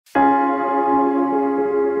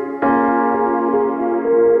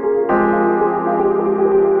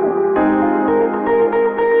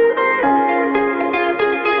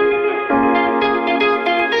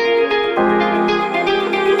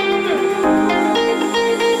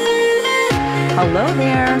Hello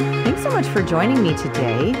there. Thanks so much for joining me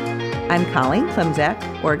today. I'm Colleen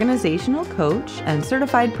Klimczak, organizational coach and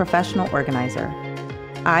certified professional organizer.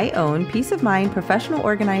 I own Peace of Mind Professional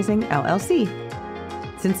Organizing, LLC.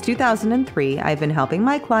 Since 2003, I've been helping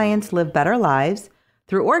my clients live better lives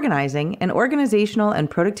through organizing and organizational and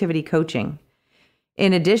productivity coaching.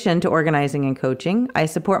 In addition to organizing and coaching, I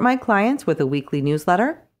support my clients with a weekly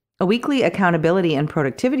newsletter, a weekly accountability and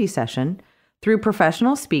productivity session, through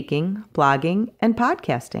professional speaking, blogging, and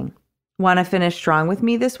podcasting. Want to finish strong with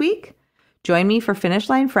me this week? Join me for Finish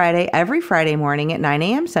Line Friday every Friday morning at 9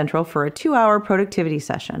 a.m. Central for a 2-hour productivity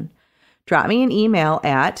session. Drop me an email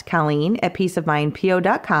at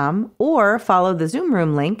colleen@peaceofmindpo.com or follow the Zoom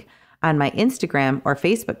room link on my Instagram or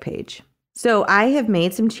Facebook page. So I have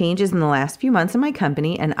made some changes in the last few months in my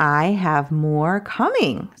company, and I have more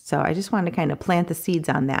coming. So I just wanted to kind of plant the seeds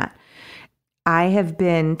on that. I have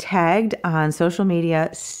been tagged on social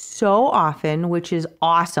media so often, which is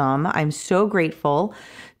awesome. I'm so grateful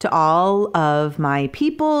to all of my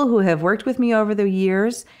people who have worked with me over the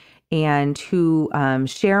years and who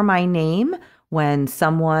share my name when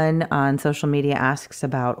someone on social media asks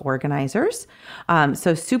about organizers.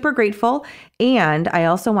 So super grateful. And I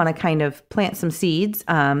also want to kind of plant some seeds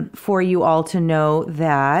for you all to know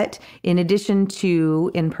that in addition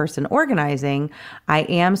to in-person organizing, I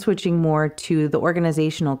am switching more to the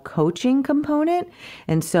organizational coaching component.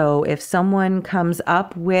 And so if someone comes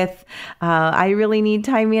up with, I really need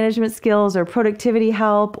time management skills or productivity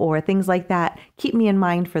help or things like that, keep me in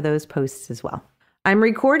mind for those posts as well. I'm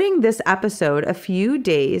recording this episode a few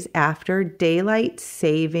days after daylight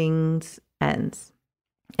savings ends.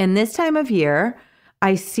 And this time of year,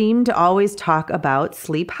 I seem to always talk about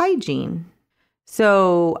sleep hygiene.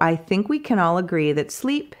 So I think we can all agree that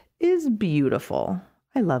sleep is beautiful.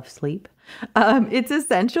 I love sleep. It's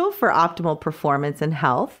essential for optimal performance and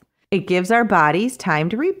health. It gives our bodies time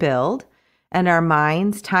to rebuild and our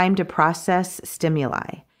minds time to process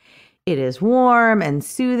stimuli. It is warm and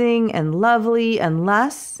soothing and lovely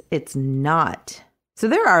unless it's not. So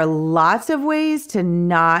there are lots of ways to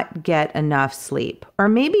not get enough sleep, or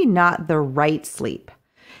maybe not the right sleep.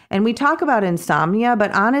 And we talk about insomnia,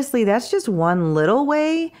 but honestly, that's just one little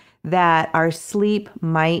way that our sleep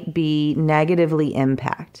might be negatively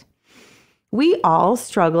impacted. We all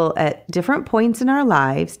struggle at different points in our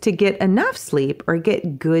lives to get enough sleep or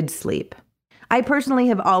get good sleep. I personally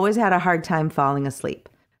have always had a hard time falling asleep.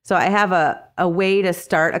 So I have a way to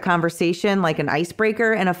start a conversation, like an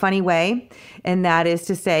icebreaker in a funny way. And that is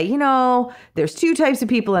to say, there's two types of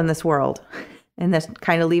people in this world. And just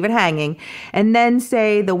kind of leave it hanging. And then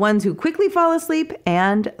say the ones who quickly fall asleep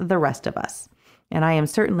and the rest of us. And I am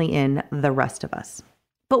certainly in the rest of us.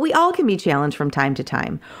 But we all can be challenged from time to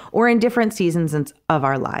time or in different seasons of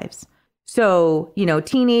our lives. So,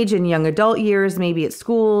 teenage and young adult years, maybe it's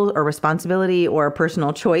school or responsibility or a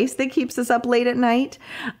personal choice that keeps us up late at night.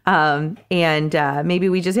 And maybe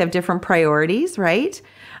we just have different priorities, right?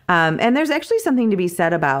 And there's actually something to be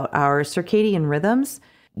said about our circadian rhythms.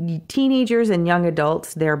 Teenagers and young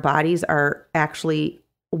adults, their bodies are actually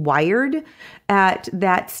wired at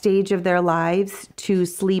that stage of their lives to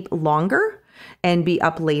sleep longer and be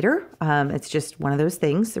up later. It's just one of those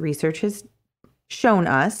things the research has shown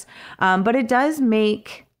us, but it does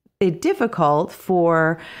make it difficult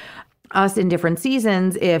for us in different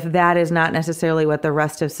seasons if that is not necessarily what the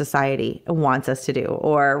rest of society wants us to do,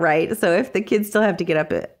 or right. So if the kids still have to get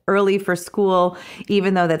up early for school,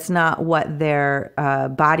 even though that's not what their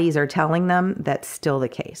bodies are telling them, that's still the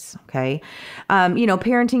case. Okay.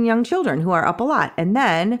 Parenting young children who are up a lot. And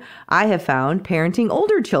then I have found parenting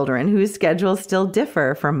older children whose schedules still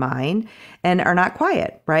differ from mine and are not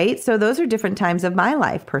quiet. Right. So those are different times of my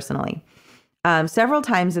life personally. Several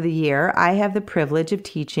times of the year, I have the privilege of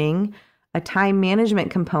teaching a time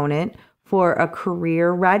management component for a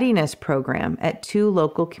career readiness program at 2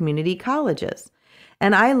 local community colleges.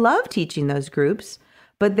 And I love teaching those groups,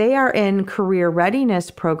 but they are in career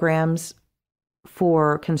readiness programs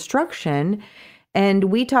for construction. And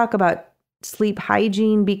we talk about sleep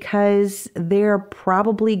hygiene because they're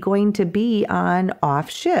probably going to be on off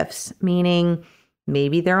shifts, meaning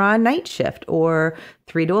maybe they're on night shift or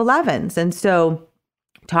 3 to 11s. And so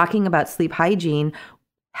talking about sleep hygiene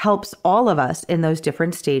helps all of us in those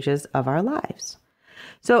different stages of our lives.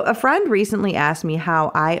 So a friend recently asked me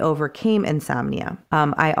how I overcame insomnia.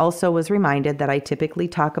 I also was reminded that I typically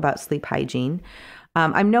talk about sleep hygiene.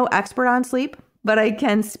 I'm no expert on sleep, but I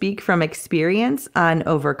can speak from experience on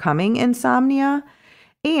overcoming insomnia.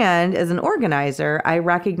 And as an organizer, I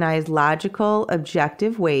recognize logical,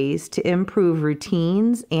 objective ways to improve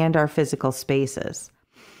routines and our physical spaces.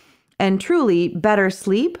 And truly, better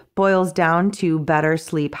sleep boils down to better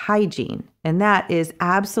sleep hygiene. And that is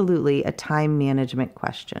absolutely a time management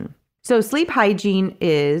question. So sleep hygiene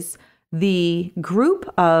is the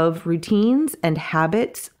group of routines and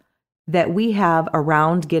habits that we have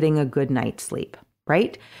around getting a good night's sleep,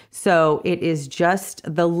 right? So it is just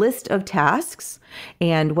the list of tasks.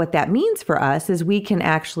 And what that means for us is we can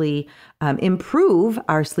actually improve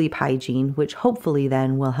our sleep hygiene, which hopefully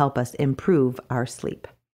then will help us improve our sleep.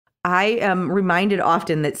 I am reminded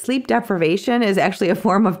often that sleep deprivation is actually a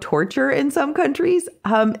form of torture in some countries.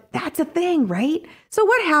 That's a thing, right? So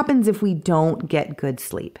what happens if we don't get good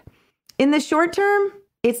sleep? In the short term,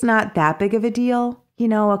 it's not that big of a deal.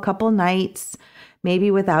 A couple nights,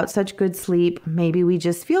 maybe without such good sleep. Maybe we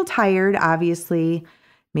just feel tired, obviously.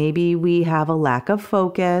 Maybe we have a lack of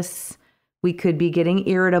focus. We could be getting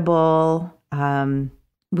irritable.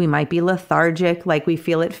 We might be lethargic, like we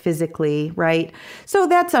feel it physically, right? So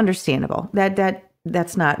that's understandable.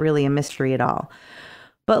 That's not really a mystery at all.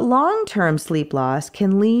 But long-term sleep loss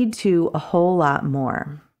can lead to a whole lot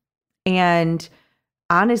more. And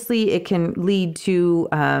honestly, it can lead to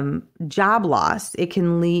job loss. It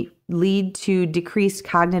can lead to decreased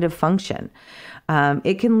cognitive function.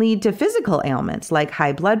 It can lead to physical ailments like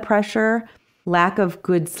high blood pressure. Lack of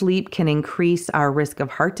good sleep can increase our risk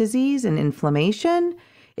of heart disease and inflammation.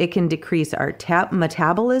 It can decrease our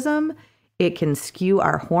metabolism. It can skew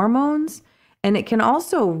our hormones. And it can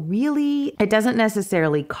also it doesn't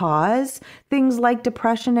necessarily cause things like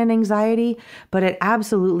depression and anxiety, but it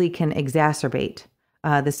absolutely can exacerbate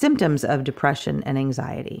the symptoms of depression and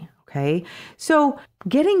anxiety. Okay. So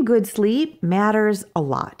getting good sleep matters a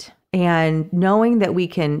lot. And knowing that we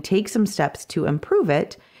can take some steps to improve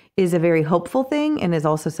it is a very hopeful thing and is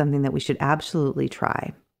also something that we should absolutely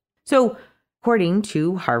try. So according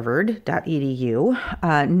to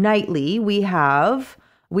harvard.edu, nightly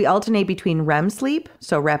we alternate between REM sleep,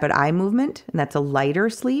 so rapid eye movement, and that's a lighter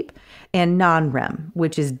sleep, and non-REM,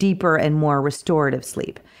 which is deeper and more restorative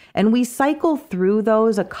sleep. And we cycle through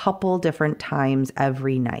those a couple different times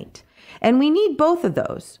every night. And we need both of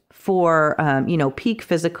those for, peak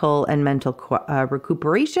physical and mental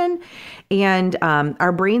recuperation. And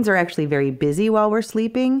our brains are actually very busy while we're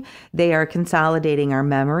sleeping. They are consolidating our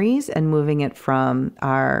memories and moving it from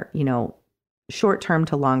our, short term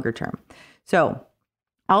to longer term. So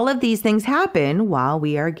all of these things happen while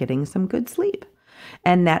we are getting some good sleep.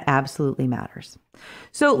 And that absolutely matters.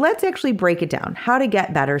 So let's actually break it down. How to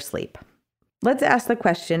get better sleep. Let's ask the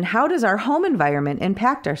question, how does our home environment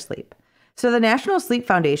impact our sleep? So the National Sleep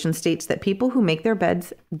Foundation states that people who make their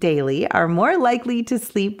beds daily are more likely to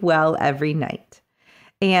sleep well every night.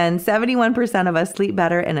 And 71% of us sleep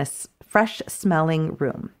better in a fresh smelling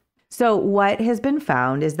room. So what has been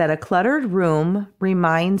found is that a cluttered room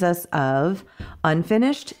reminds us of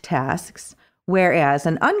unfinished tasks, whereas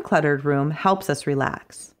an uncluttered room helps us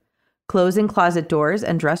relax. Closing closet doors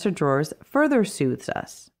and dresser drawers further soothes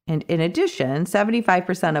us. And in addition,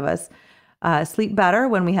 75% of us sleep better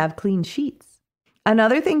when we have clean sheets.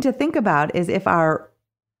 Another thing to think about is if our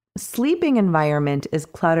sleeping environment is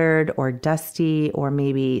cluttered or dusty or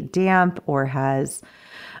maybe damp or has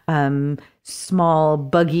small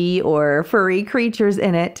buggy or furry creatures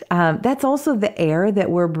in it, that's also the air that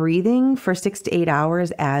we're breathing for 6 to 8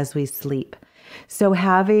 hours as we sleep. So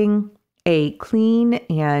having a clean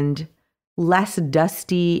and less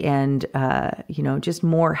dusty and, just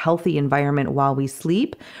more healthy environment while we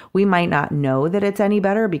sleep, we might not know that it's any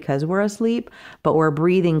better because we're asleep, but we're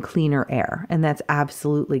breathing cleaner air. And that's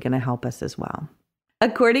absolutely going to help us as well.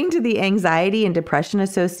 According to the Anxiety and Depression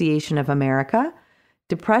Association of America,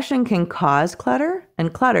 depression can cause clutter,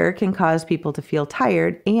 and clutter can cause people to feel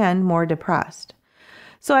tired and more depressed.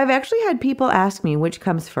 So I've actually had people ask me which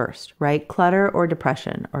comes first, right? Clutter or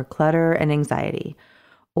depression, or clutter and anxiety,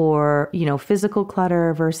 or, physical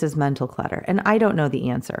clutter versus mental clutter. And I don't know the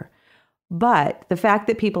answer. But the fact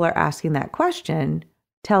that people are asking that question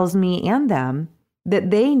tells me and them that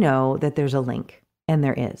they know that there's a link, and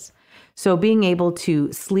there is. So being able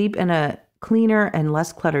to sleep in a cleaner and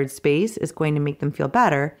less cluttered space is going to make them feel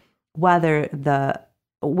better,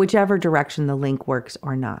 whichever direction the link works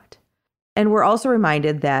or not. And we're also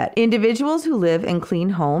reminded that individuals who live in clean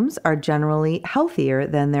homes are generally healthier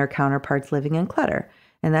than their counterparts living in clutter.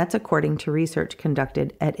 And that's according to research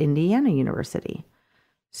conducted at Indiana University.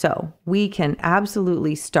 So we can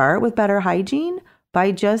absolutely start with better hygiene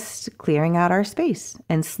by just clearing out our space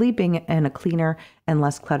and sleeping in a cleaner and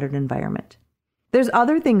less cluttered environment. There's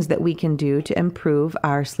other things that we can do to improve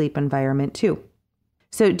our sleep environment too.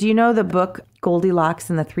 So do you know the book Goldilocks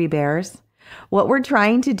and the Three Bears? What we're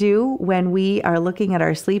trying to do when we are looking at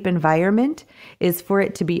our sleep environment is for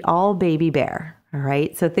it to be all baby bear. All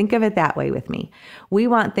right. So think of it that way with me. We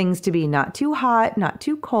want things to be not too hot, not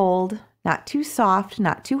too cold, not too soft,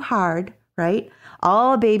 not too hard, right?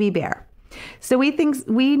 All baby bear. So we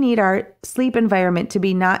need our sleep environment to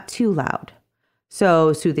be not too loud.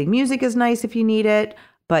 So soothing music is nice if you need it,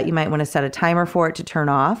 but you might want to set a timer for it to turn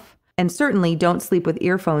off. And certainly don't sleep with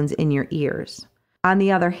earphones in your ears. On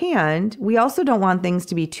the other hand, we also don't want things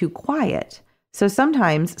to be too quiet. So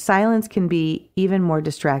sometimes silence can be even more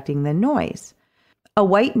distracting than noise. A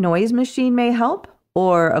white noise machine may help,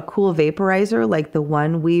 or a cool vaporizer like the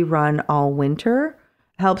one we run all winter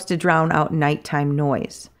helps to drown out nighttime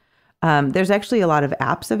noise. There's actually a lot of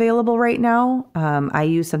apps available right now. I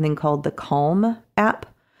use something called the Calm app,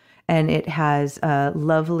 and it has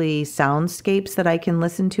lovely soundscapes that I can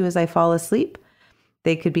listen to as I fall asleep.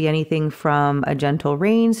 They could be anything from a gentle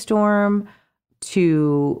rainstorm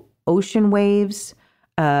to ocean waves.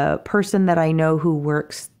 A person that I know who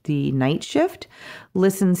works the night shift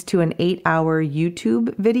listens to an 8-hour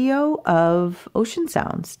YouTube video of ocean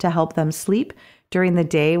sounds to help them sleep during the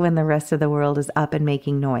day when the rest of the world is up and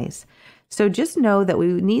making noise. So just know that we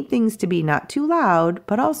need things to be not too loud,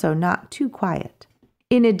 but also not too quiet.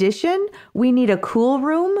 In addition, we need a cool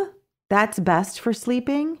room. That's best for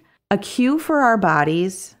sleeping. A cue for our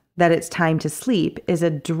bodies that it's time to sleep is a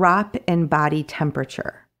drop in body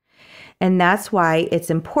temperature. And that's why it's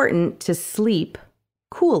important to sleep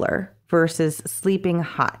cooler versus sleeping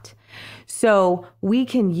hot. So we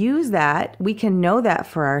can use that, we can know that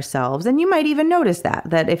for ourselves. And you might even notice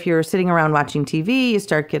that if you're sitting around watching TV, you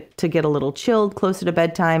start to get a little chilled closer to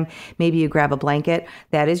bedtime, maybe you grab a blanket.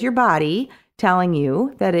 That is your body telling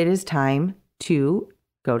you that it is time to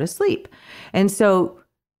go to sleep. And so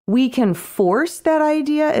we can force that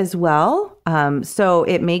idea as well. So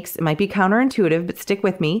it might be counterintuitive, but stick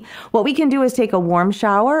with me. What we can do is take a warm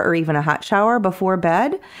shower or even a hot shower before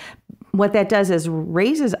bed. What that does is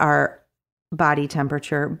raises our body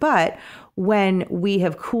temperature. But when we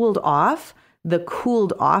have cooled off, the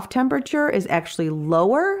cooled off temperature is actually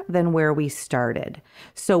lower than where we started.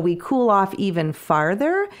 So we cool off even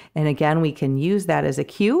farther. And again, we can use that as a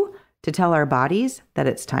cue to tell our bodies that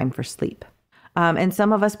it's time for sleep. And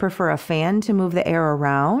some of us prefer a fan to move the air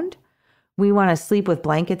around. We want to sleep with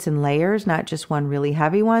blankets and layers, not just one really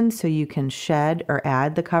heavy one, so you can shed or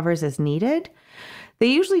add the covers as needed. They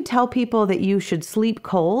usually tell people that you should sleep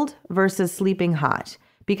cold versus sleeping hot,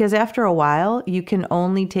 because after a while, you can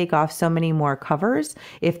only take off so many more covers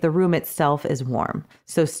if the room itself is warm.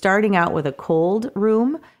 So starting out with a cold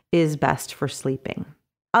room is best for sleeping.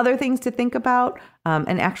 Other things to think about,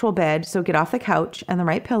 an actual bed. So get off the couch and the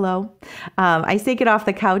right pillow. I say get off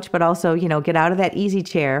the couch, but also, get out of that easy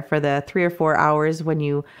chair for the 3 or 4 hours when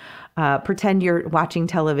you pretend you're watching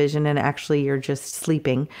television and actually you're just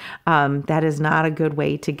sleeping. That is not a good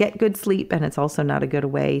way to get good sleep. And it's also not a good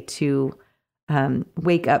way to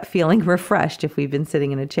wake up feeling refreshed if we've been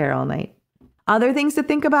sitting in a chair all night. Other things to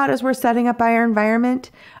think about as we're setting up our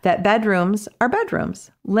environment, that bedrooms are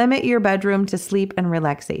bedrooms. Limit your bedroom to sleep and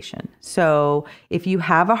relaxation. So if you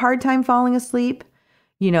have a hard time falling asleep,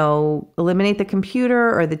 eliminate the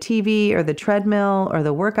computer or the TV or the treadmill or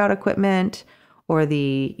the workout equipment or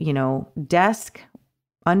the, desk,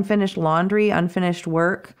 unfinished laundry, unfinished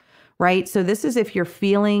work, right? So this is if you're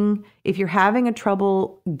having a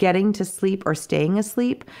trouble getting to sleep or staying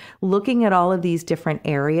asleep, looking at all of these different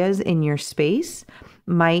areas in your space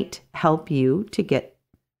might help you to get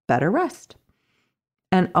better rest.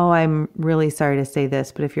 And I'm really sorry to say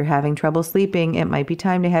this, but if you're having trouble sleeping, it might be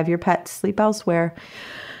time to have your pets sleep elsewhere.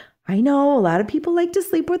 I know a lot of people like to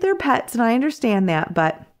sleep with their pets, and I understand that,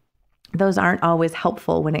 but those aren't always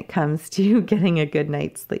helpful when it comes to getting a good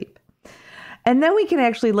night's sleep. And then we can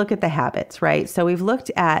actually look at the habits, right? So we've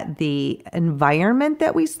looked at the environment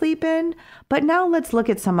that we sleep in, but now let's look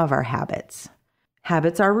at some of our habits.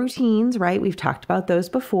 Habits are routines, right? We've talked about those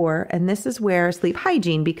before, and this is where sleep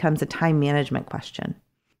hygiene becomes a time management question.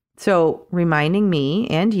 So reminding me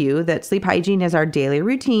and you that sleep hygiene is our daily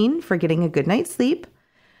routine for getting a good night's sleep.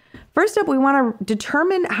 First up, we want to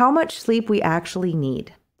determine how much sleep we actually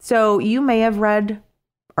need. So you may have read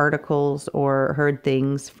articles or heard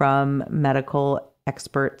things from medical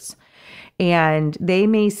experts, and they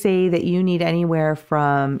may say that you need anywhere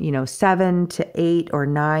from 7 to 8 or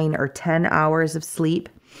 9 or 10 hours of sleep,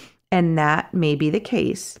 and that may be the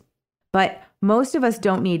case. But most of us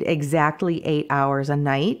don't need exactly 8 hours a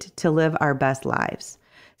night to live our best lives.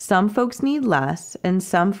 Some folks need less and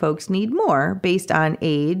some folks need more based on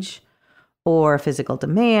age or physical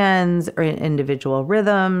demands or individual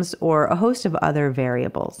rhythms or a host of other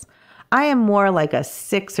variables. I am more like a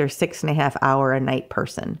 6 or 6.5 hour a night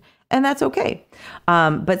person. And that's okay.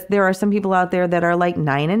 But there are some people out there that are like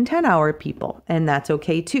 9 and 10 hour people, and that's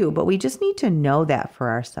okay too. But we just need to know that for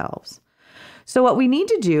ourselves. So what we need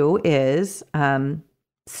to do is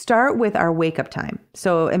start with our wake up time.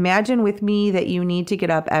 So imagine with me that you need to get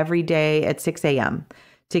up every day at 6 a.m.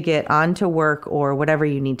 to get on to work or whatever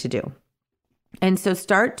you need to do. And so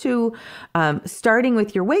starting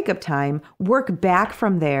with your wake up time, work back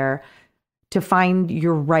from there to find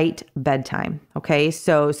your right bedtime. Okay.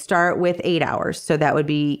 So start with 8 hours. So that would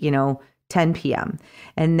be, 10 p.m.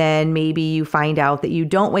 And then maybe you find out that you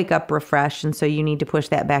don't wake up refreshed. And so you need to push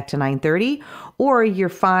that back to 9:30, or you're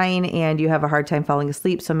fine and you have a hard time falling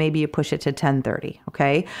asleep. So maybe you push it to 10:30.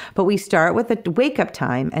 Okay. But we start with the wake up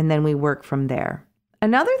time and then we work from there.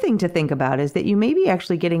 Another thing to think about is that you may be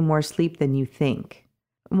actually getting more sleep than you think.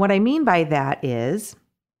 And what I mean by that is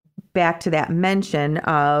back to that mention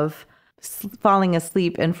of falling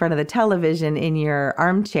asleep in front of the television in your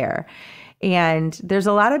armchair. And there's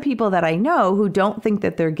a lot of people that I know who don't think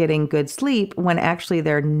that they're getting good sleep when actually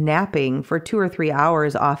they're napping for 2 or 3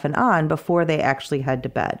 hours off and on before they actually head to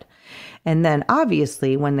bed. And then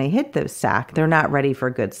obviously when they hit the sack, they're not ready for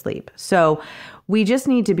good sleep. So we just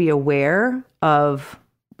need to be aware of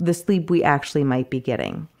the sleep we actually might be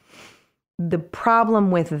getting. The problem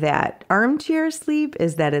with that armchair sleep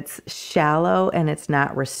is that it's shallow and it's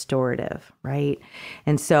not restorative, right?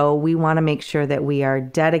 And so we want to make sure that we are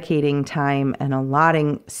dedicating time and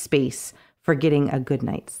allotting space for getting a good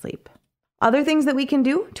night's sleep. Other things that we can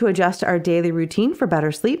do to adjust our daily routine for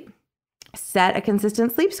better sleep: set a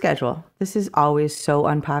consistent sleep schedule. This is always so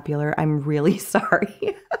unpopular. I'm really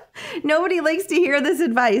sorry. Nobody likes to hear this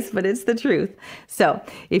advice, but it's the truth. So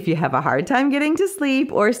if you have a hard time getting to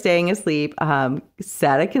sleep or staying asleep,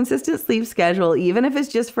 set a consistent sleep schedule, even if it's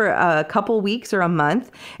just for a couple weeks or a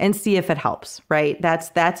month, and see if it helps, right?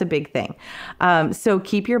 That's a big thing. So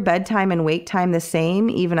keep your bedtime and wake time the same,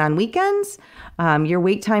 even on weekends. Your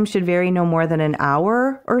wake time should vary no more than an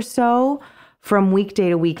hour or so from weekday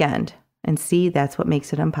to weekend. And see, that's what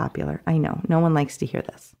makes it unpopular. I know, no one likes to hear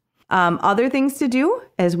this. Other things to do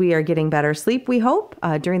as we are getting better sleep, we hope.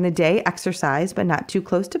 During the day, exercise, but not too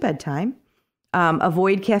close to bedtime.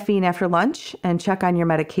 Avoid caffeine after lunch and check on your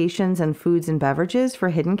medications and foods and beverages for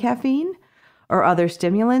hidden caffeine or other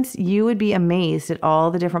stimulants. You would be amazed at all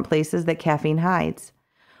the different places that caffeine hides,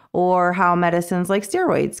 or how medicines like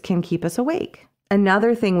steroids can keep us awake.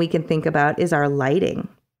 Another thing we can think about is our lighting.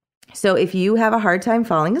 So if you have a hard time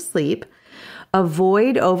falling asleep,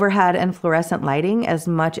 avoid overhead and fluorescent lighting as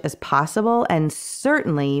much as possible, and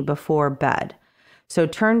certainly before bed. So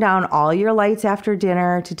turn down all your lights after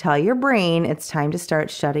dinner to tell your brain it's time to start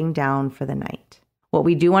shutting down for the night. What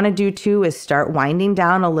we do want to do too is start winding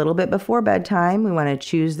down a little bit before bedtime. We want to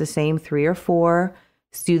choose the same 3 or 4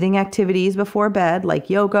 soothing activities before bed, like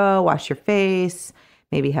yoga, wash your face,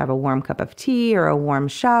 maybe have a warm cup of tea or a warm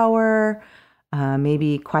shower,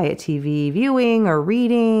 maybe quiet TV viewing or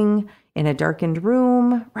reading in a darkened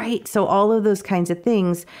room, right? So all of those kinds of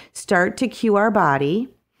things start to cue our body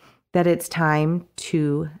that it's time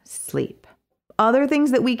to sleep. Other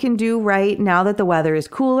things that we can do right now that the weather is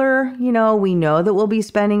cooler, we know that we'll be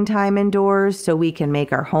spending time indoors, so we can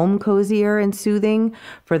make our home cozier and soothing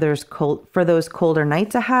for those colder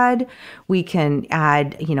nights ahead. We can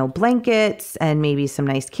add, blankets and maybe some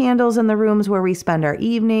nice candles in the rooms where we spend our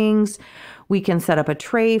evenings. We can set up a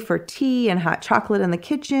tray for tea and hot chocolate in the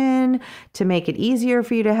kitchen to make it easier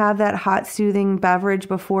for you to have that hot, soothing beverage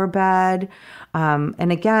before bed.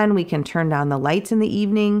 And again, we can turn down the lights in the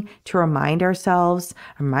evening to remind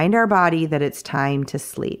our body that it's time to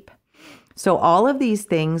sleep. So all of these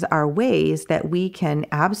things are ways that we can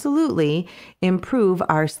absolutely improve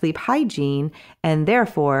our sleep hygiene and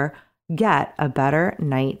therefore get a better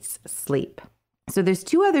night's sleep. So there's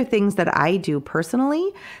 2 other things that I do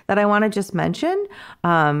personally that I want to just mention.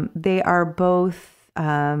 They are both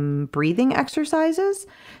breathing exercises.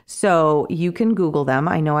 So you can Google them.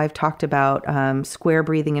 I know I've talked about square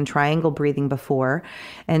breathing and triangle breathing before.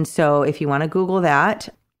 And so if you want to Google that,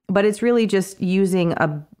 but it's really just using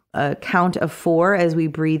a count of 4 as we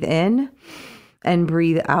breathe in and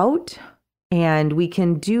breathe out. And we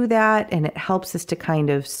can do that, and it helps us to kind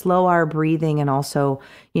of slow our breathing and also,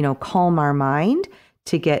 calm our mind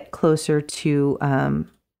to get closer to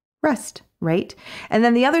rest, right? And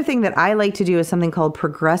then the other thing that I like to do is something called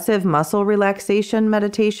progressive muscle relaxation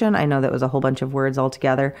meditation. I know that was a whole bunch of words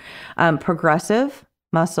altogether. Progressive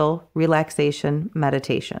muscle relaxation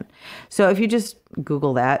meditation. So if you just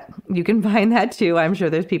Google that, you can find that too. I'm sure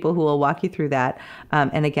there's people who will walk you through that.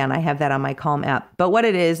 And again, I have that on my Calm app. But what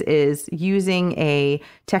it is using a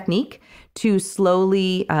technique to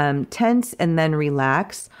slowly tense and then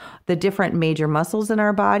relax the different major muscles in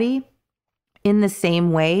our body in the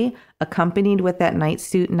same way, accompanied with that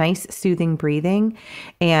nice soothing breathing.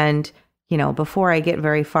 And, before I get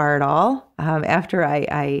very far at all, after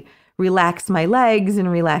I relax my legs and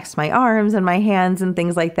relax my arms and my hands and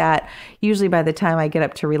things like that, usually by the time I get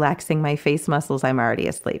up to relaxing my face muscles, I'm already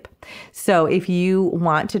asleep. So if you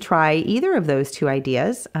want to try either of those two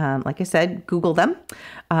ideas, like I said, Google them,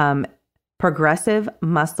 progressive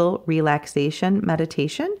muscle relaxation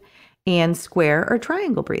meditation and square or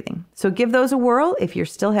triangle breathing. So give those a whirl if you're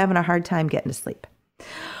still having a hard time getting to sleep.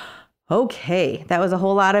 Okay, that was a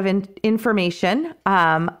whole lot of information.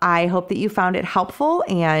 I hope that you found it helpful.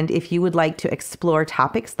 And if you would like to explore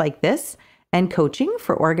topics like this and coaching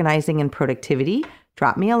for organizing and productivity,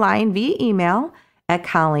 drop me a line via email at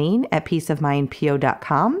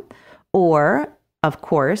Colleen@peaceofmindpo.com, or, of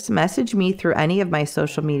course, message me through any of my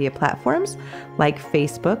social media platforms like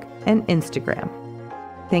Facebook and Instagram.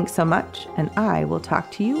 Thanks so much, and I will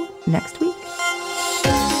talk to you next week.